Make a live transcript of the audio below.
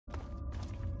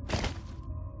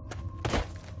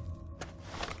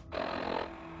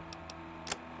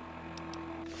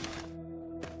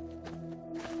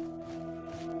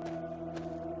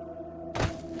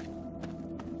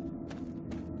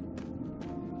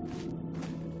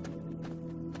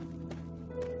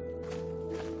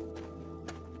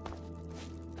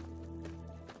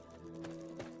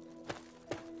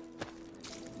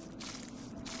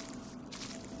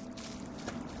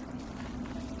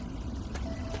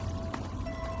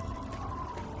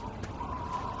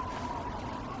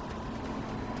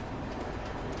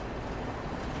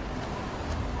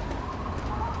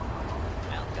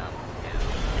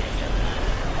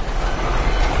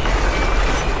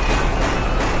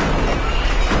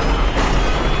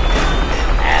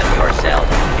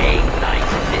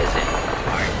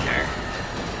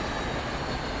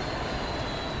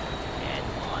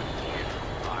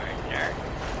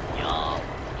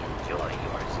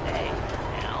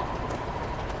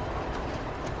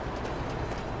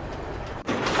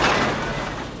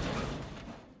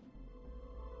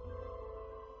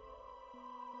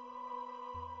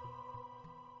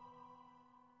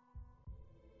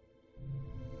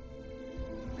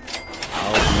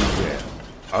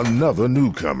Another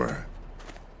newcomer.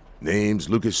 Name's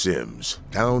Lucas Sims,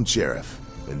 town sheriff,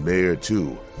 and mayor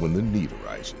too, when the need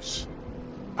arises.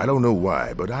 I don't know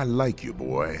why, but I like you,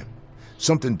 boy.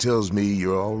 Something tells me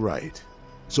you're all right.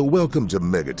 So welcome to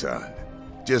Megaton.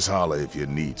 Just holler if you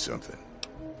need something.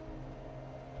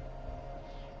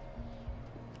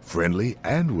 Friendly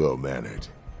and well-mannered.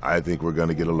 I think we're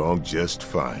gonna get along just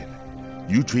fine.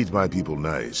 You treat my people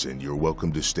nice, and you're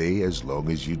welcome to stay as long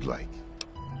as you'd like.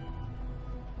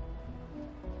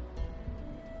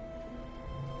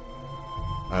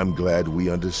 I'm glad we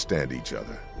understand each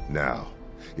other. Now,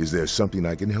 is there something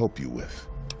I can help you with?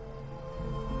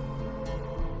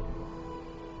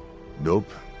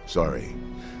 Nope, sorry.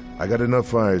 I got enough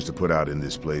fires to put out in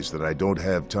this place that I don't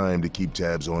have time to keep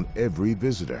tabs on every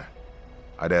visitor.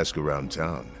 I'd ask around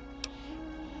town.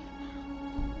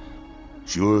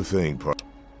 Sure thing,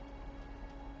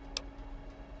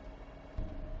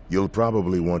 You'll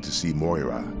probably want to see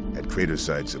Moira at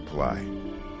Craterside Supply.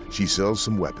 She sells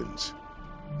some weapons.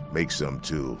 Makes some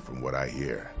too, from what I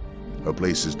hear. Her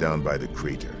place is down by the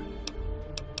crater.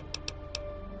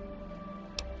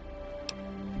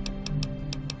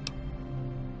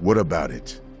 What about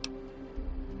it?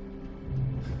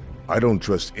 I don't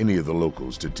trust any of the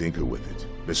locals to tinker with it.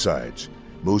 Besides,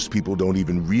 most people don't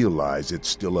even realize it's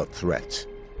still a threat.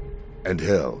 And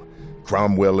hell,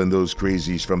 Cromwell and those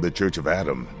crazies from the Church of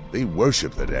Adam, they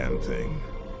worship the damn thing.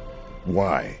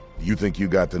 Why? You think you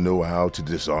got the know-how to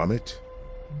disarm it?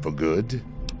 For good?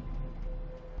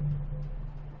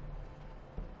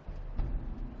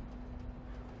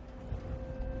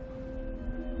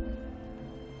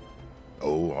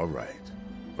 Oh, all right.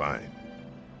 Fine.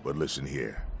 But listen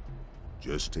here.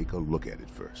 Just take a look at it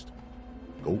first.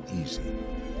 Go easy.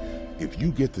 If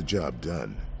you get the job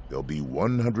done, there'll be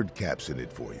 100 caps in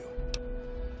it for you.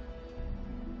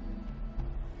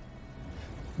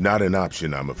 Not an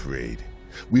option, I'm afraid.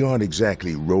 We aren't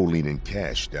exactly rolling in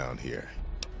cash down here.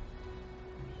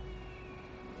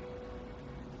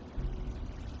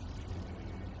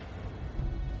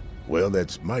 Well,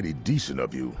 that's mighty decent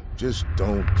of you. Just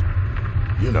don't,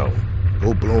 you know,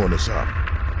 go blowing us up,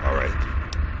 all right?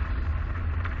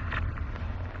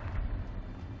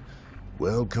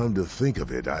 Well, come to think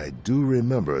of it, I do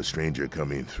remember a stranger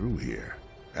coming through here.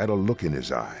 Had a look in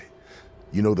his eye.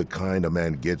 You know, the kind a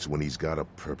man gets when he's got a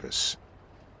purpose.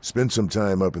 Spend some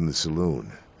time up in the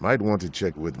saloon. Might want to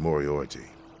check with Moriarty.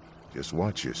 Just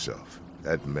watch yourself.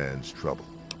 That man's trouble.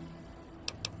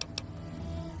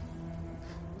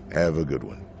 Have a good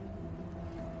one.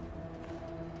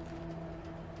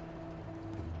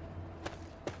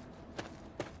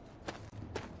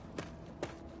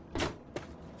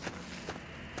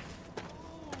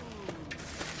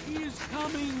 He is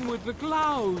coming with the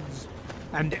clouds,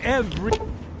 and every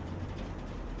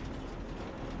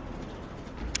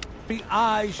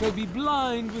eye shall be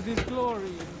blind with his glory,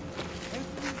 and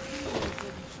every ear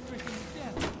shall be stricken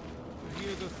deaf to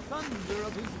hear the thunder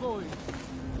of his voice.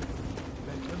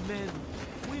 Let the men,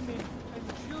 women, and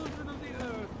children of the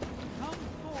earth come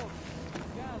forth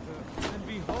together and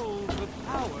behold the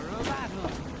power of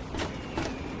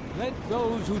Atom. Let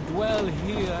those who dwell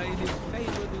here in his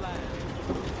favored land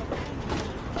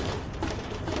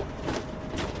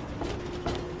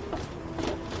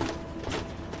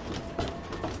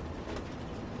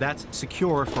That's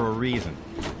secure for a reason.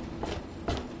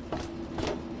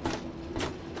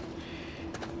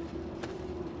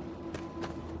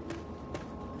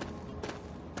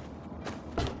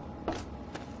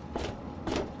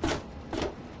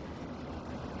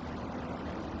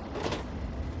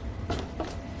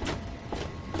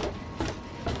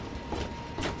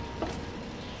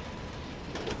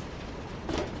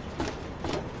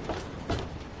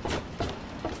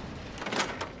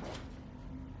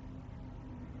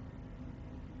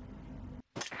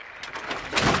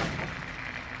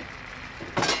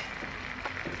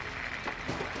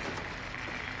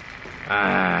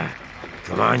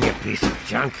 Come on, you piece of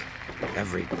junk.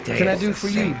 Every day. Can I do for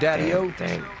you, Daddy-O?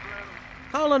 Thing.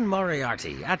 Colin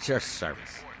Moriarty, at your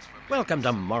service. Welcome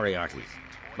to Moriarty's.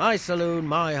 My saloon,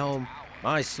 my home,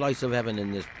 my slice of heaven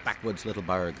in this backwoods little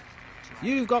burg. If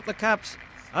you've got the caps,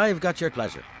 I've got your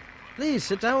pleasure. Please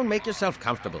sit down, make yourself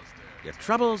comfortable. Your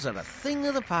troubles are a thing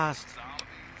of the past.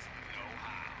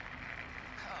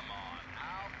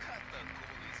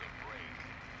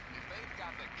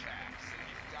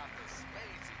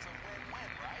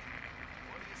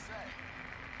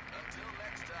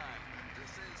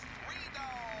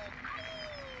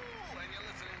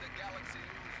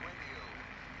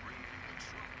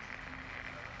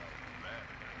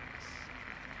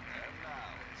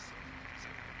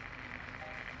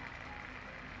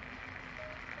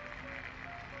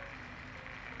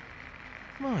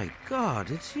 My God,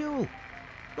 it's you.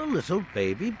 The little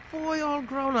baby boy all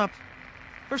grown up.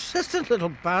 Persistent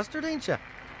little bastard, ain't you?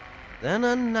 Then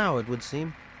and now, it would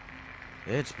seem.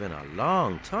 It's been a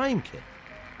long time, kid.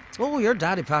 Oh, your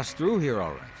daddy passed through here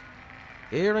all right.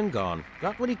 Here and gone.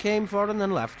 Got what he came for and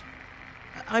then left.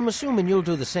 I'm assuming you'll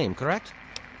do the same, correct?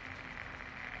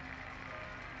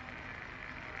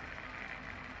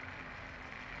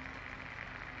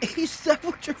 Is that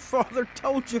what your father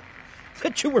told you?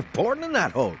 That you were born in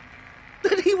that hole?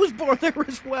 That he was born there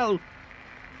as well?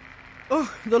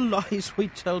 Oh, the lies we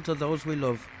tell to those we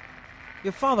love.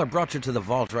 Your father brought you to the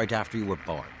vault right after you were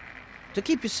born. To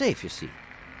keep you safe, you see.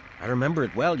 I remember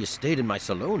it well. You stayed in my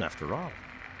saloon, after all.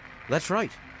 That's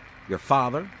right. Your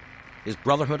father, his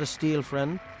Brotherhood of Steel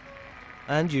friend,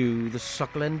 and you, the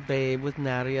suckling babe with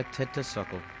nary a tit to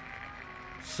suckle.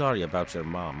 Sorry about your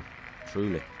mom,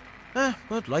 truly.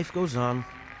 But life goes on.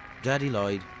 Daddy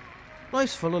lied.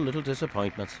 Life's full of little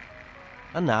disappointments.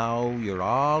 And now you're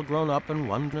all grown up and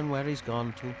wondering where he's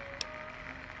gone to.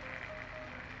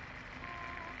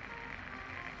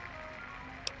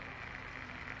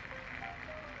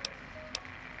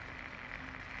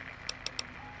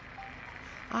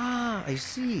 Ah, I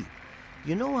see.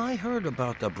 You know, I heard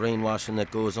about the brainwashing that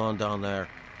goes on down there.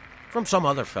 From some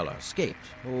other fella, escaped.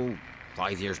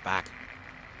 5 years back.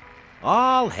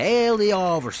 All hail the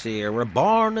overseer. We're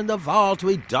born in the vault,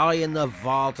 we die in the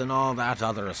vault, and all that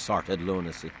other assorted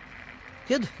lunacy.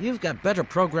 Kid, you've got better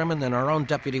programming than our own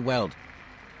Deputy Weld.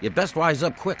 You'd best wise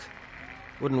up quick.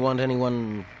 Wouldn't want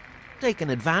anyone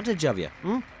taking advantage of you,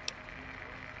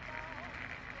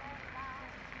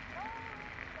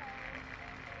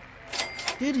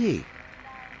 Did he?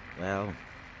 Well,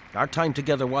 our time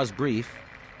together was brief,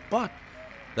 but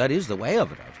that is the way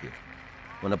of it out here.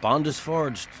 When a bond is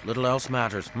forged, little else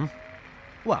matters,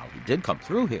 Well, he did come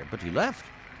through here, but he left.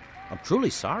 I'm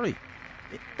truly sorry.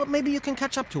 But maybe you can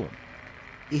catch up to him.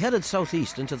 He headed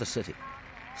southeast into the city.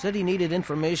 Said he needed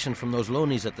information from those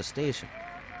loanies at the station.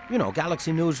 You know,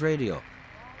 Galaxy News Radio.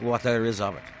 What there is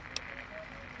of it.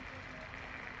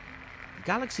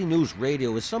 Galaxy News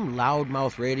Radio is some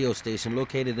loudmouth radio station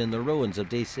located in the ruins of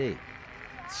D.C.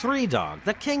 Three Dog,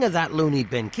 the king of that loony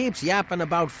bin, keeps yapping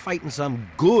about fighting some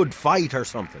good fight or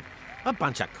something. A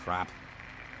bunch of crap.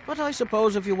 But I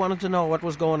suppose if you wanted to know what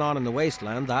was going on in the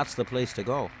wasteland, that's the place to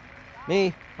go.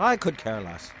 Me, I could care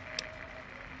less.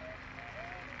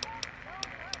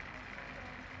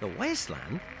 The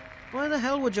wasteland? Why the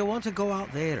hell would you want to go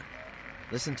out there?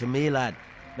 Listen to me, lad.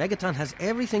 Megaton has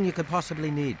everything you could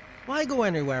possibly need. Why go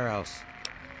anywhere else?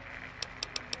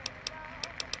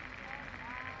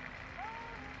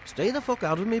 Stay the fuck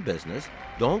out of me business,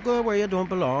 don't go where you don't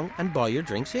belong, and buy your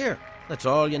drinks here. That's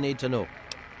all you need to know.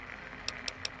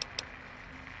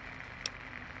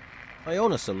 I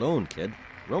own a saloon, kid.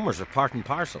 Rumors are part and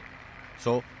parcel.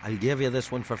 So I'll give you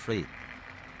this one for free.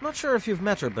 Not sure if you've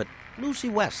met her, but Lucy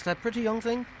West, that pretty young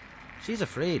thing, she's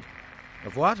afraid.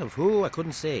 Of what, of who, I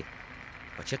couldn't say.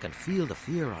 But you can feel the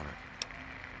fear on her.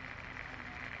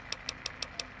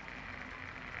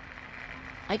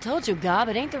 I told you, Gob,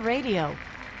 it ain't the radio.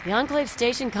 The Enclave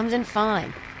station comes in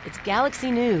fine. It's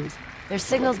Galaxy News. Their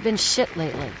signal's been shit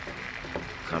lately.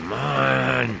 Come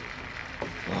on!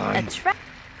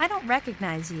 I don't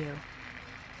recognize you.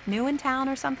 New in town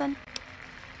or something?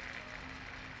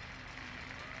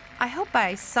 I hope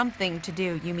by something to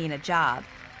do you mean a job.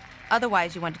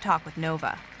 Otherwise you want to talk with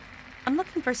Nova. I'm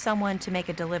looking for someone to make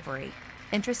a delivery.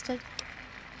 Interested?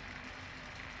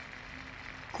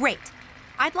 Great.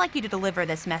 I'd like you to deliver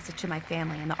this message to my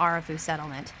family in the Arafu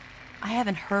settlement. I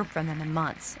haven't heard from them in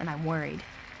months, and I'm worried.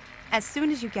 As soon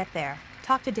as you get there,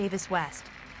 talk to Davis West.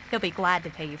 He'll be glad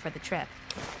to pay you for the trip.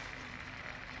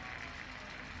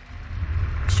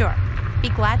 Sure. Be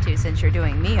glad to, since you're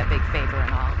doing me a big favor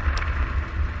and all.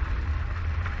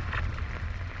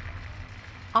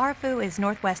 Arafu is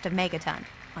northwest of Megaton,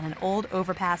 on an old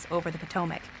overpass over the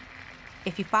Potomac.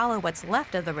 If you follow what's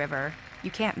left of the river,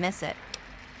 you can't miss it.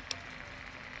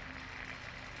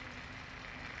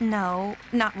 No,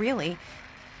 not really.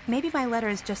 Maybe my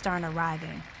letters just aren't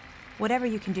arriving. Whatever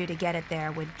you can do to get it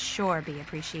there would sure be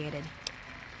appreciated.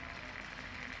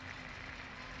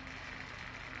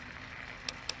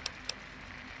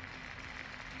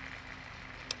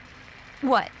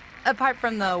 What? Apart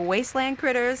from the wasteland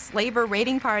critters, slaver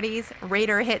raiding parties,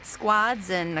 raider hit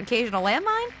squads, and occasional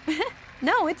landmine?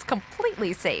 No, it's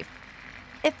completely safe.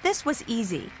 If this was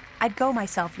easy, I'd go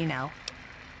myself, you know.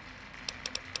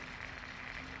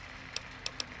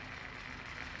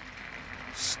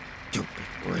 Stupid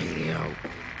radio.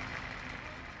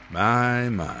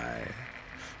 My.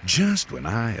 Just when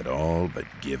I had all but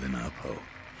given up hope.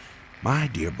 My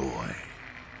dear boy,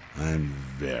 I'm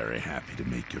very happy to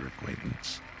make your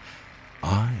acquaintance.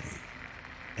 I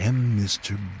am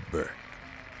Mr. Burke.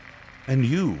 And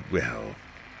you, well,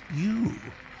 you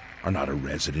are not a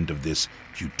resident of this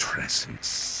putrescent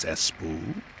cesspool.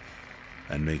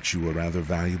 That makes you a rather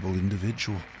valuable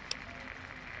individual.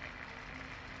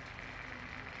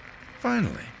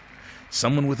 Finally,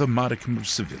 someone with a modicum of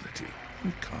civility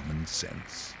and common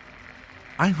sense.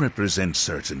 I represent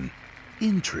certain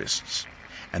interests,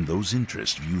 and those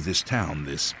interests view this town,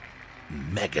 this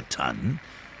Megaton,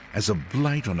 as a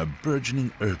blight on a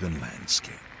burgeoning urban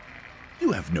landscape.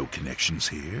 You have no connections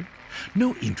here,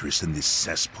 no interest in this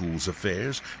cesspool's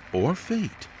affairs or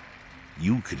fate.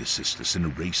 You could assist us in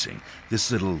erasing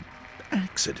this little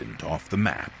accident off the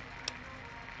map.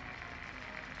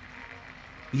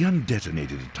 The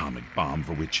undetonated atomic bomb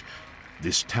for which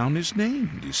this town is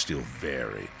named is still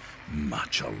very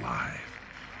much alive.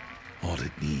 All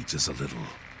it needs is a little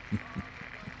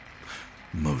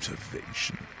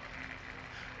motivation.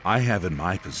 I have in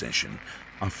my possession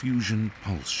a fusion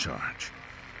pulse charge,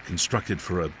 constructed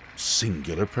for a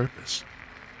singular purpose: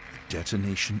 the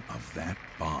detonation of that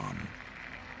bomb.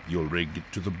 You'll rig it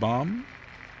to the bomb,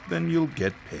 then you'll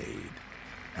get paid.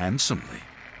 Handsomely.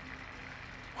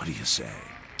 What do you say?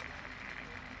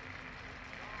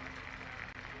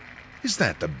 Is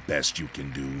that the best you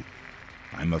can do?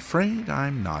 I'm afraid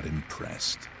I'm not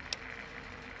impressed.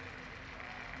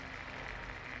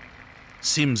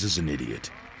 Sims is an idiot.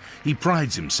 He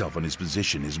prides himself on his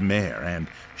position as mayor and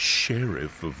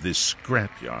sheriff of this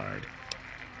scrapyard.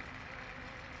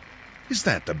 Is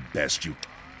that the best you...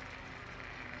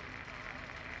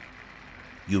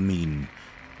 You mean,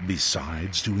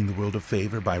 besides doing the world a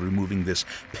favor by removing this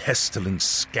pestilent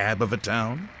scab of a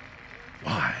town?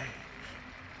 Why,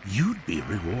 you'd be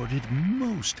rewarded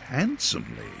most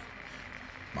handsomely.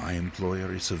 My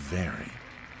employer is a very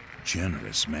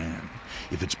generous man.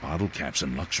 If it's bottle caps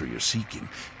and luxury you're seeking,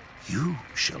 you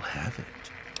shall have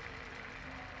it.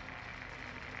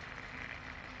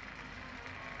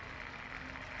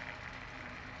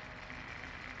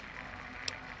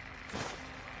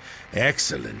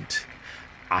 Excellent.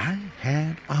 I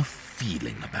had a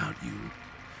feeling about you.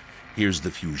 Here's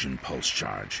the fusion pulse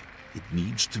charge. It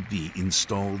needs to be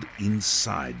installed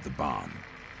inside the bomb.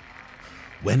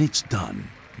 When it's done,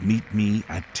 meet me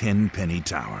at Tenpenny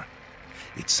Tower.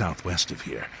 It's southwest of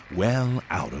here, well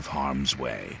out of harm's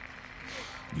way.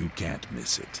 You can't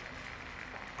miss it.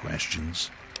 Questions?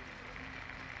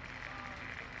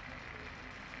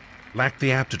 Lack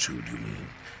the aptitude, you mean?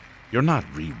 You're not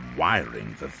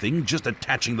rewiring the thing, just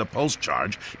attaching the pulse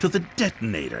charge to the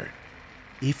detonator.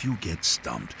 If you get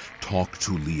stumped, talk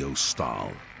to Leo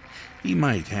Stahl. He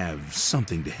might have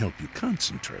something to help you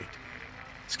concentrate.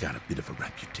 He's got a bit of a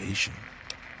reputation.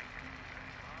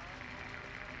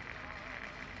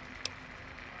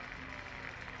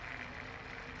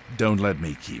 Don't let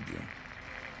me keep you.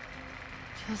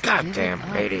 Just Goddamn give it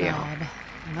up, radio. God.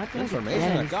 I'm not gonna get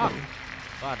Information I got. anything.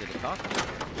 Why did it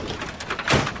talk?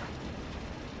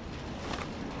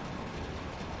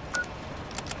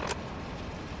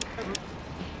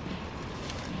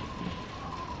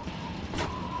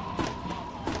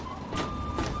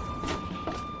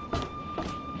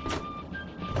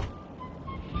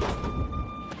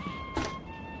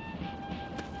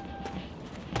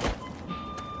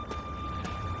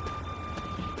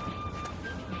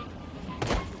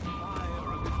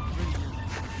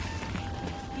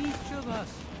 Each of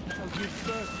us shall give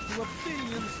birth to a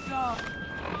billion stars.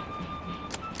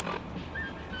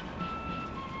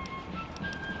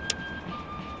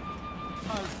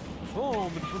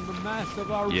 Formed from the mass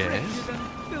of our Yes? wretched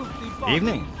and filthy bodies.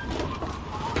 Evening.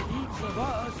 Each of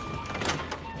us.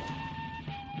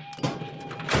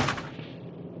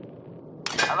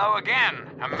 Hello again,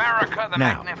 America the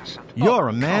Now, Magnificent. you're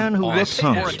a man who on. looks This is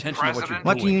hungry. President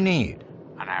What do you Wynn, need?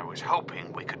 And I was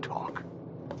hoping we could talk.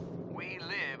 We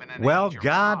live in an Well, age of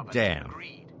goddamn. poverty,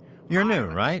 greed, You're new,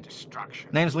 violence, right? destruction.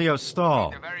 Name's Leo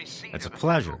Stahl. The very seat It's a of the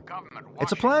pleasure. federal government,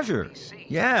 It's a Washington, pleasure. D.C.,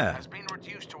 Yeah. has been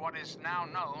reduced to what is now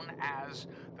known as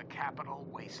the Capital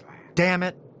Wasteland. Damn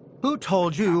it. Who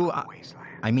told you? Capital Wasteland.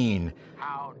 I mean,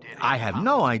 How did it I have come?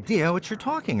 no idea what you're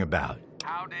talking about.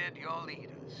 How did your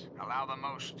leaders allow the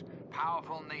most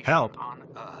powerful nation Help? on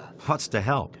Earth What's to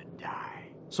help? to die?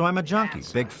 So I'm a junkie.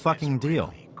 Answer Big is fucking deal.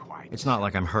 really quite It's not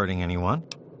like I'm hurting anyone.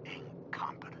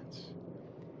 Incompetence.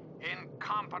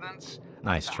 Incompetence.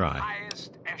 Nice at the try.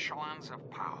 highest echelons of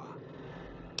power.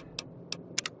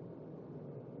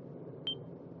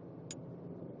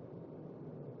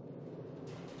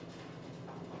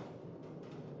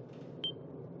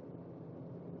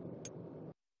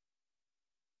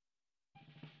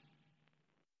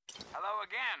 Hello Hello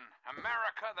again,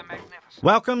 America the Magnificent.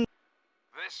 Welcome.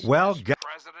 This Well, is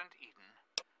President Eden,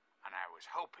 and I was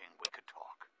hoping we could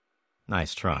talk.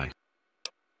 Nice try.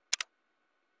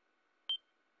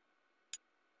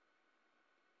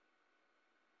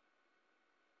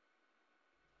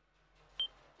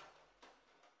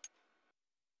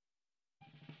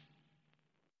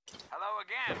 Hello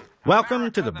again. Welcome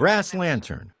America to the Brass Magnificent.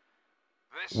 Lantern.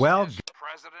 This Well, is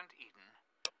President Eden,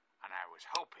 and I was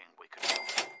hoping we could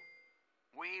talk.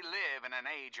 We live in an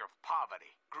age of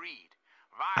poverty, greed,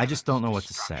 violence, I just don't know what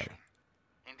to say. destruction.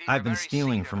 Indeed, I've the been very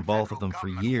stealing seat of from the both federal of them for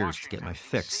government, years to get my Washington,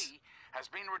 fix. D.C., has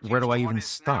been Where do reduced I to even what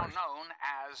is now start? known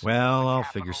as Well, the I'll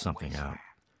capital figure something out. wasteland.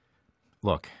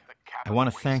 Look, The I capital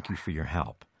want to thank you wasteland. for your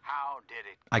help. How did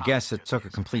it I come guess to it took a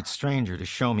this? complete stranger to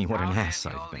show me what an How did ass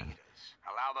your I've been. leaders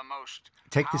allow the most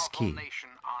Take this powerful key. nation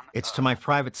on It's to my earth?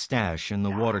 private stash in the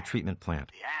water treatment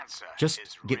plant. The answer Just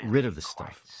is get really rid of the quite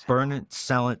stuff. simple. Burn it,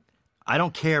 sell it. I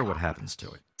don't care what happens to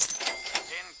it.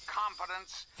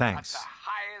 Incompetence Thanks. at the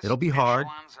highest It'll be hard,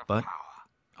 echelons of but power.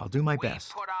 I'll do my We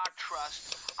best. put our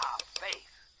trust, our faith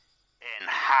in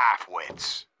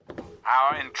half-wits.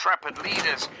 Our intrepid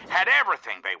leaders had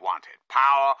everything they wanted: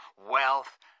 power,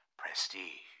 wealth, prestige.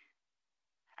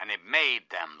 And it made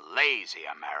them lazy,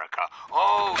 America.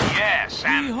 Oh, yes,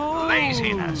 and Behold,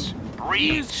 laziness he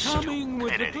breeds is coming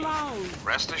with the stupidity. clouds.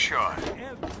 Rest assured,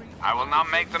 Every I will not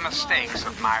make the mistakes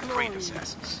cloud of my his glory.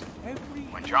 predecessors. Every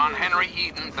When John hill Henry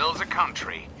Eden builds a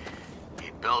country, he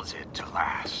builds it to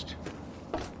last.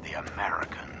 The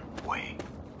American way.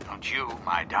 Don't you,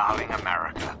 my darling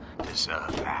America,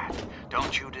 deserve that?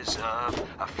 Don't you deserve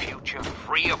a future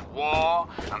free of war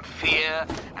and fear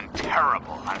and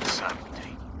terrible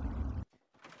uncertainty?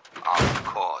 Of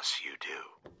course you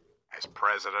do. As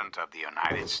President of the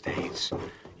United States,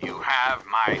 you have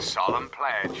my solemn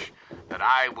pledge that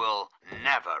I will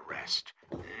never rest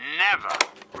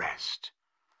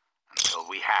until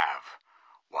we have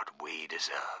what we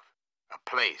deserve. A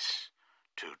place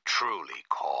to truly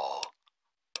call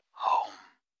home.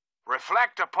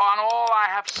 Reflect upon all I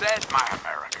have said, my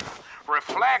America.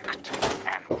 Reflect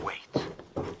and wait.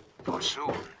 For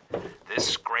soon,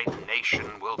 this great nation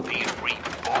will be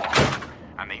reborn,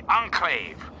 and the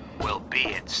Enclave will be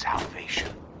its salvation.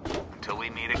 Until we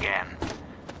meet again,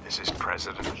 this is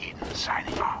President Eden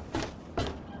signing off.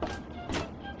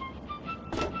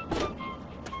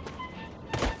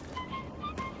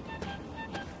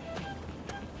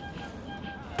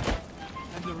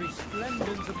 and the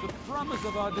resplendence of the promise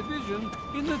of our division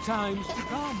in the times to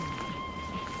come.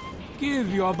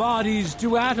 Give your bodies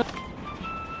to Atom.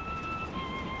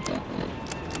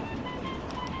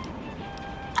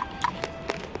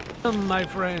 My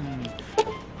friend.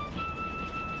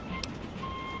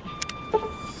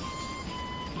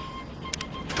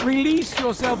 Release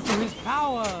yourself to his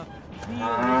power. Feel his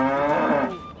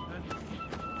power.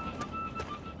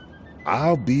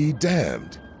 I'll be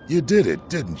damned. You did it,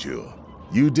 didn't you?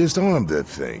 You disarmed that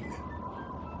thing.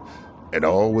 And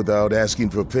all without asking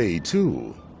for pay,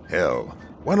 too. Hell,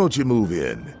 why don't you move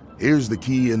in? Here's the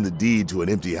key and the deed to an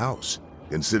empty house.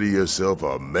 Consider yourself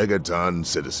a Megaton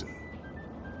citizen.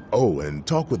 Oh, and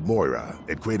talk with Moira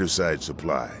at Craterside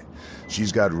Supply.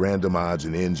 She's got random odds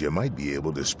and ends you might be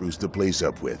able to spruce the place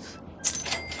up with.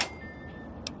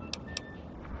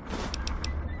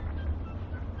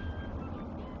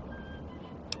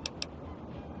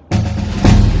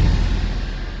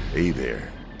 Hey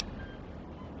there.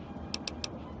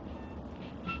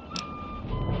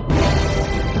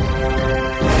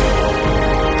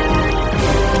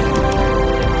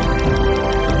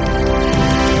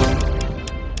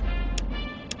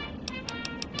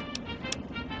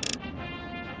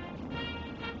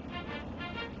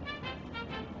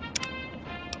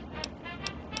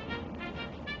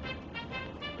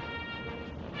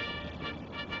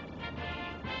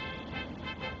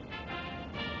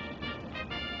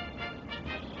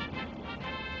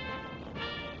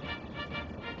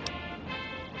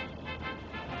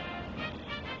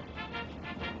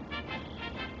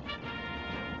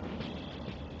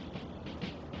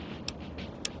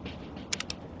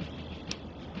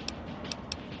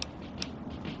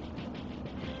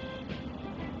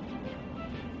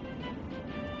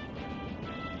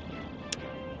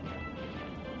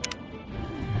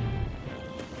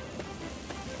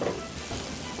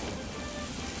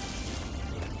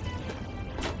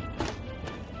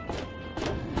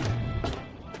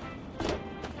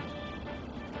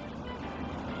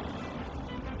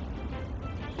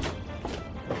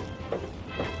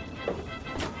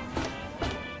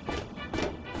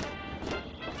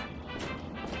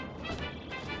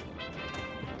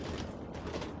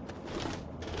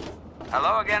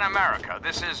 Hello again, America.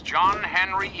 This is John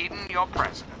Henry Eden, your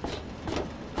president.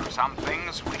 There are some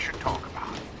things we should talk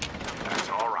about. That's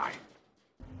all right.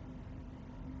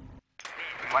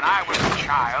 When I was a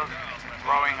child,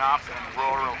 growing up in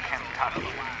rural Kentucky,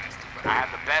 I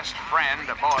had the best friend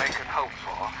a boy could hope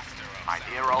for. My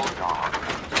dear old dog.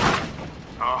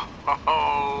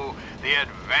 Oh, the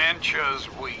adventures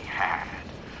we had.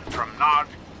 From Knott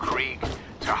Creek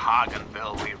to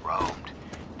Hagenville we roamed,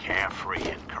 carefree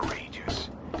and courageous,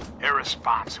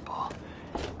 irresponsible,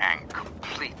 and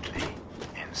completely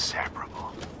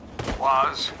inseparable.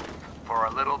 Was, for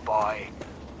a little boy,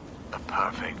 the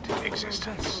perfect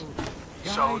existence.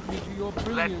 So,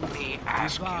 let me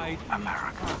ask you,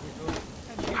 America,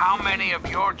 how many of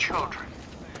your children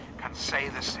can say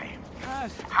the same?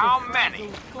 How many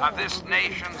of this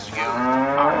nation's youth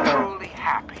are truly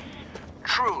happy,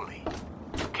 truly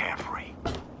carefree?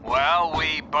 Well,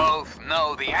 we both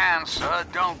know the answer,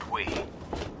 don't we?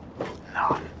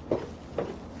 None.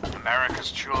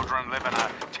 America's children live in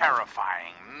a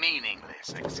terrifying,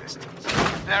 meaningless existence.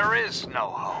 There is no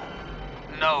hope,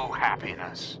 no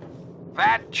happiness.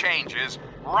 That changes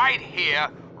right here,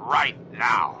 right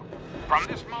now. From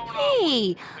this moment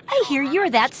Hey, I hear you're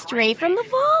that stray from the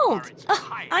vault. Oh,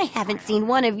 I haven't seen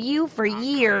one of you for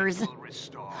years.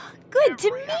 Good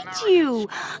to meet you.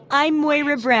 I'm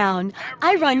Moira Brown.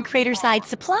 I run Craterside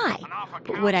Supply.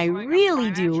 But what I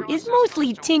really do is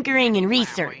mostly tinkering and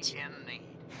research.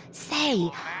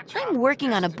 Say, I'm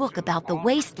working on a book about the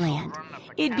wasteland.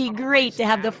 It'd be great to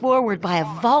have the foreword by a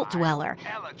vault dweller.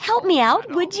 Help me out,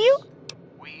 would you?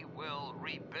 we will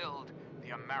rebuild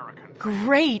the American.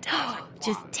 Great.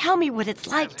 Just tell me what it's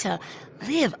like to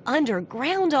live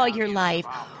underground all your life,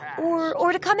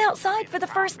 or to come outside for the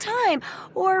first time,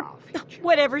 or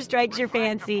whatever strikes your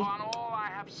fancy. Upon all I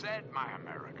have said, my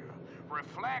America,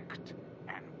 reflect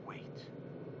and wait.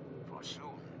 For soon,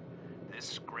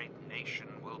 this great nation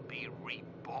will be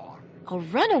reborn. A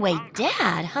runaway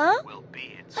dad, huh? Will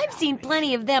be its I've seen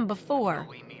plenty of them before,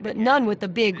 We meet but again. none with the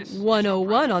big This is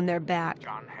 101 on their back.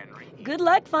 John Henry. Good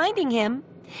luck finding him.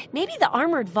 Maybe the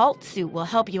armored vault suit will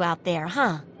help you out there,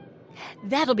 huh?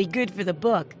 That'll be good for the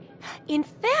book. In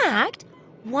fact,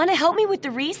 want to help me with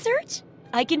the research?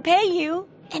 I can pay you,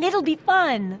 and it'll be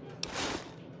fun.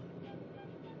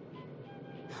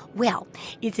 Well,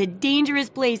 it's a dangerous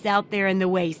place out there in the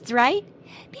wastes, right?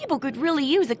 People could really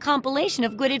use a compilation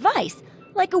of good advice,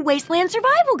 like a wasteland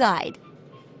survival guide.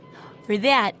 For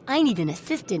that, I need an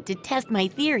assistant to test my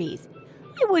theories.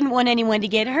 I wouldn't want anyone to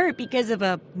get hurt because of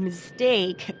a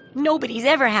mistake. Nobody's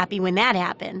ever happy when that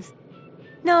happens.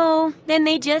 No, then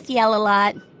they just yell a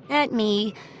lot at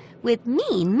me with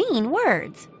mean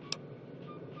words.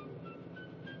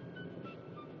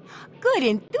 Good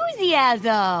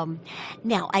enthusiasm!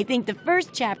 Now, I think the first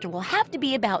chapter will have to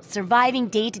be about surviving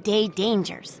day-to-day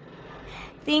dangers.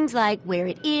 Things like where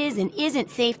it is and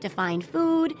isn't safe to find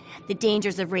food, the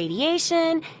dangers of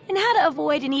radiation, and how to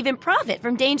avoid and even profit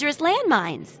from dangerous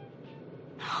landmines.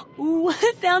 Ooh,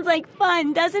 sounds like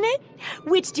fun, doesn't it?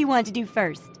 Which do you want to do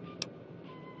first?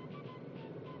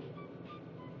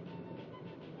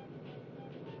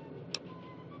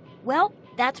 Well,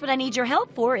 that's what I need your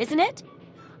help for, isn't it?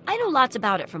 I know lots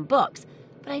about it from books,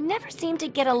 but I never seem to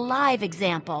get a live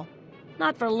example.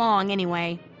 Not for long,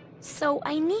 anyway. So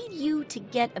I need you to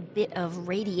get a bit of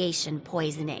radiation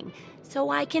poisoning, so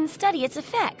I can study its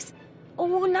effects.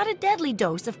 Oh, not a deadly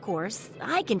dose, of course.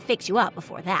 I can fix you up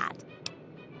before that.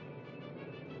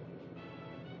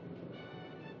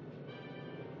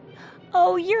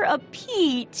 Oh, you're a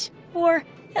peach! Or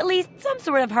at least some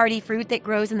sort of hardy fruit that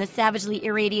grows in the savagely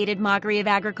irradiated mockery of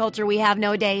agriculture we have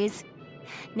nowadays.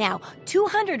 Now,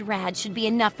 200 rads should be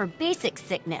enough for basic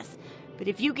sickness, but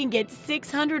if you can get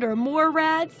 600 or more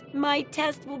rads, my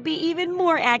test will be even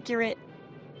more accurate.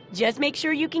 Just make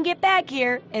sure you can get back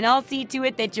here, and I'll see to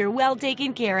it that you're well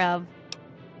taken care of.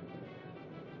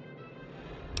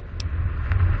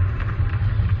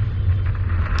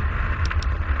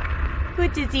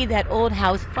 Good to see that old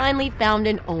house finally found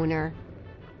an owner.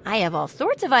 I have all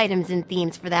sorts of items and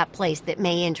themes for that place that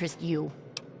may interest you.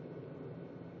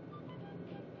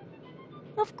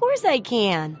 Of course I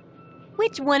can.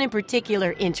 Which one in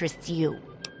particular interests you?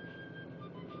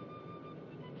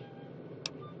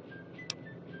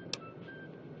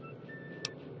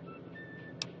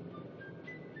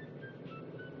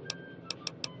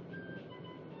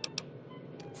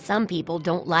 Some people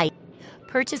don't like.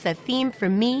 Purchase a theme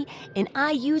from me, and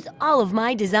I use all of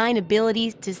my design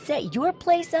abilities to set your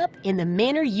place up in the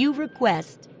manner you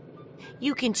request.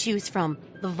 You can choose from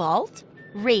the Vault,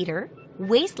 Raider,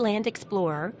 Wasteland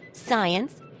Explorer,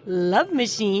 Science, Love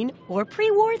Machine, or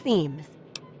pre-war themes.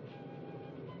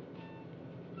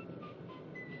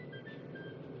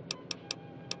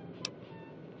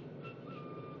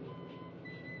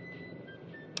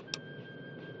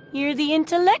 You're the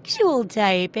intellectual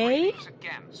type, eh?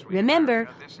 Remember,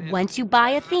 once you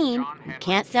buy a theme, you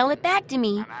can't sell it back to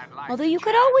me, although you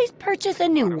could always purchase a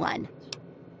new one.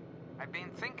 I've been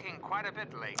thinking quite a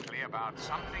bit lately about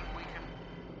something we can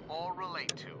all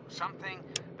relate to. Something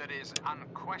that is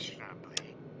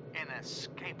unquestionably,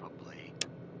 inescapably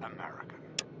American.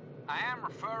 I am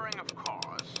referring, of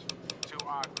course, to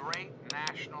our great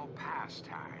national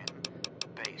pastime,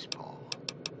 baseball.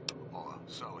 Or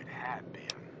so it had been.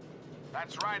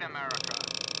 That's right, America.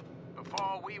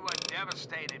 Before we were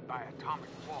devastated by atomic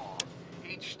war,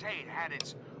 each state had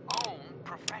its own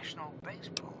professional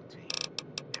baseball team.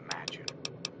 Imagine.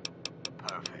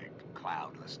 Perfect,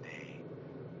 cloudless day.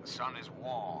 The sun is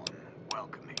warm,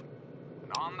 welcoming.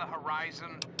 And on the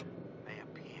horizon, they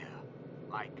appear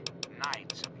like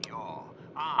knights of yore,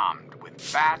 armed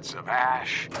with bats of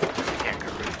ash and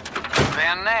hickory.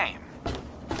 Their name,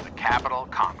 the Capitol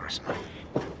Congressmen.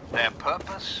 Their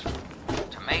purpose?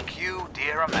 To make you,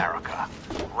 dear America,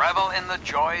 revel in the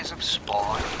joys of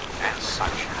sport and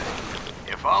sunshine,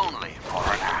 if only for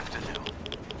an afternoon.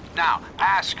 Now,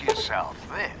 ask yourself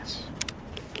this.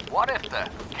 What if the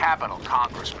Capitol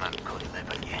Congressmen could live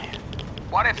again?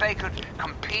 What if they could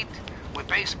compete with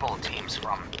baseball teams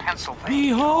from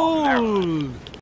Pennsylvania or Maryland? Behold!